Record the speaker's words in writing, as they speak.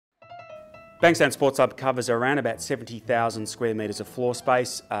Bankstown Sports Club covers around about 70,000 square metres of floor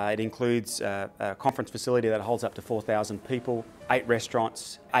space. It includes a conference facility that holds up to 4,000 people, 8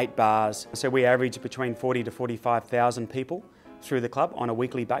 restaurants, 8 bars. So we average between 40 to 45,000 people through the club on a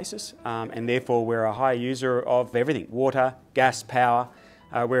weekly basis, and therefore we're a high user of everything: water, gas, power.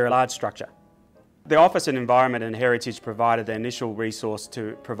 We're a large structure. The Office and Environment and Heritage provided the initial resource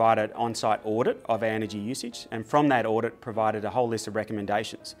to provide an on-site audit of our energy usage, and from that audit provided a whole list of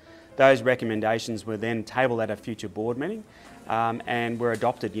recommendations. Those recommendations were then tabled at a future board meeting and were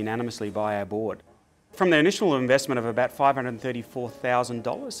adopted unanimously by our board. From the initial investment of about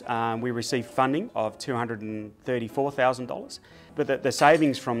 $534,000, we received funding of $234,000, but the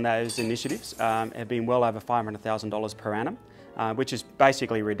savings from those initiatives have been well over $500,000 per annum, which is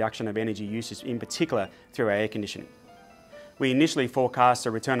basically a reduction of energy usage, in particular through our air conditioning. We initially forecast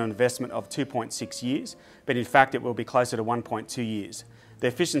a return on investment of 2.6 years, but in fact it will be closer to 1.2 years. The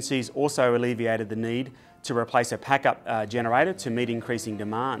efficiencies also alleviated the need to replace a backup generator to meet increasing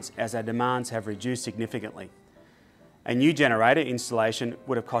demands, as our demands have reduced significantly. A new generator installation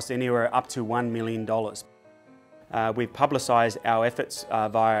would have cost anywhere up to $1 million. We've publicised our efforts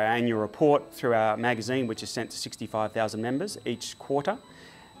via our annual report through our magazine, which is sent to 65,000 members each quarter,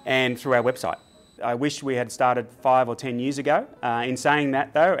 and through our website. I wish we had started 5 or 10 years ago. In saying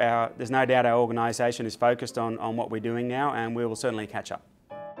that though, there's no doubt our organisation is focused on what we're doing now, and we will certainly catch up.